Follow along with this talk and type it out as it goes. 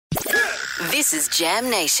This is Jam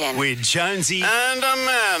Nation. With Jonesy and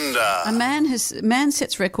Amanda. A man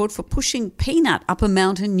sets record for pushing peanut up a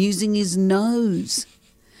mountain using his nose.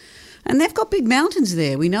 And they've got big mountains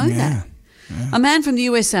there, we know that. Yeah. A man from the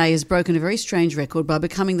USA has broken a very strange record by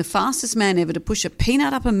becoming the fastest man ever to push a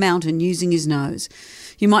peanut up a mountain using his nose.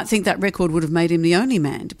 You might think that record would have made him the only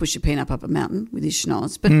man to push a peanut up a mountain with his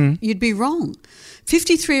schnoz, but you'd be wrong.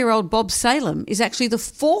 53-year-old Bob Salem is actually the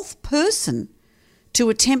fourth person to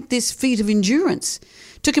attempt this feat of endurance.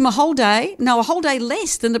 Took him a whole day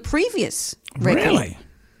less than the previous record. Really?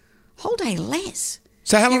 Whole day less.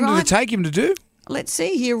 So how long did it take him to do? Let's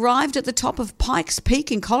see. He arrived at the top of Pikes Peak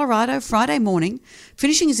in Colorado Friday morning,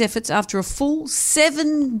 finishing his efforts after a full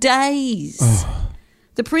 7 days. Oh.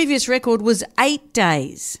 The previous record was 8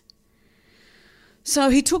 days. So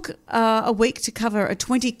he took a week to cover a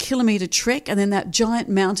 20-kilometre trek and then that giant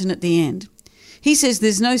mountain at the end. He says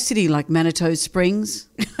there's no city like Manitou Springs.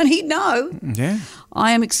 And he'd know. Yeah.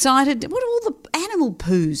 I am excited. What are all the animal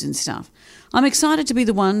poos and stuff? I'm excited to be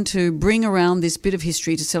the one to bring around this bit of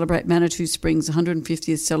history to celebrate Manitou Springs'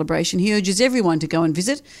 150th celebration. He urges everyone to go and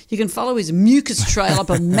visit. You can follow his mucus trail up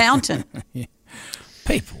a mountain. Yeah.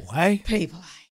 People, eh? People.